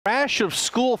Rash of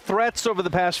school threats over the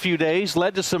past few days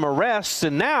led to some arrests,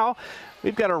 and now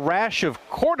we've got a rash of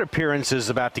court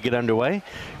appearances about to get underway.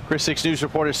 KRIS 6 News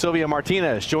reporter Sylvia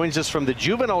Martinez joins us from the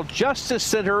Juvenile Justice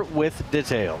Center with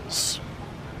details.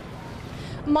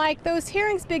 Mike, those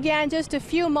hearings began just a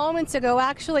few moments ago.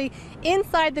 Actually,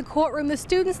 inside the courtroom, the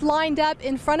students lined up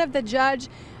in front of the judge.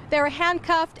 They were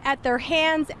handcuffed at their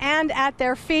hands and at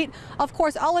their feet. Of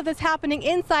course, all of this happening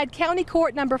inside County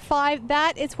Court number 5.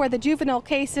 That is where the juvenile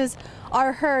cases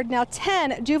are heard. Now,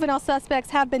 10 juvenile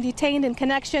suspects have been detained in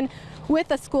connection with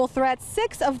the school threats.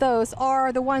 6 of those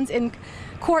are the ones in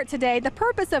court today. The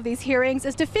purpose of these hearings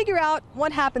is to figure out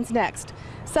what happens next.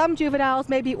 Some juveniles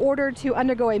may be ordered to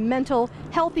undergo a mental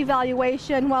health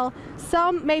evaluation, while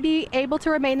some may be able to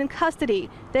remain in custody.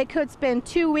 They could spend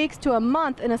 2 weeks to a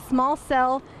month in a small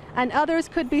cell, and others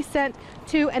could be sent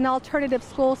to an alternative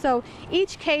school. So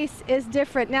each case is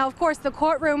different. Now, of course, the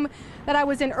courtroom that I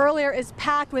was in earlier is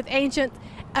packed with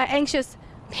anxious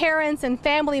parents and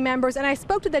family members, and I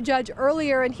spoke to the judge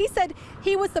earlier, and he said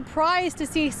he was surprised to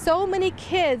see so many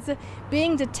kids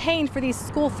being detained for these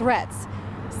school threats.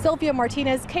 Sylvia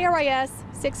Martinez, KRIS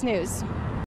 6 News.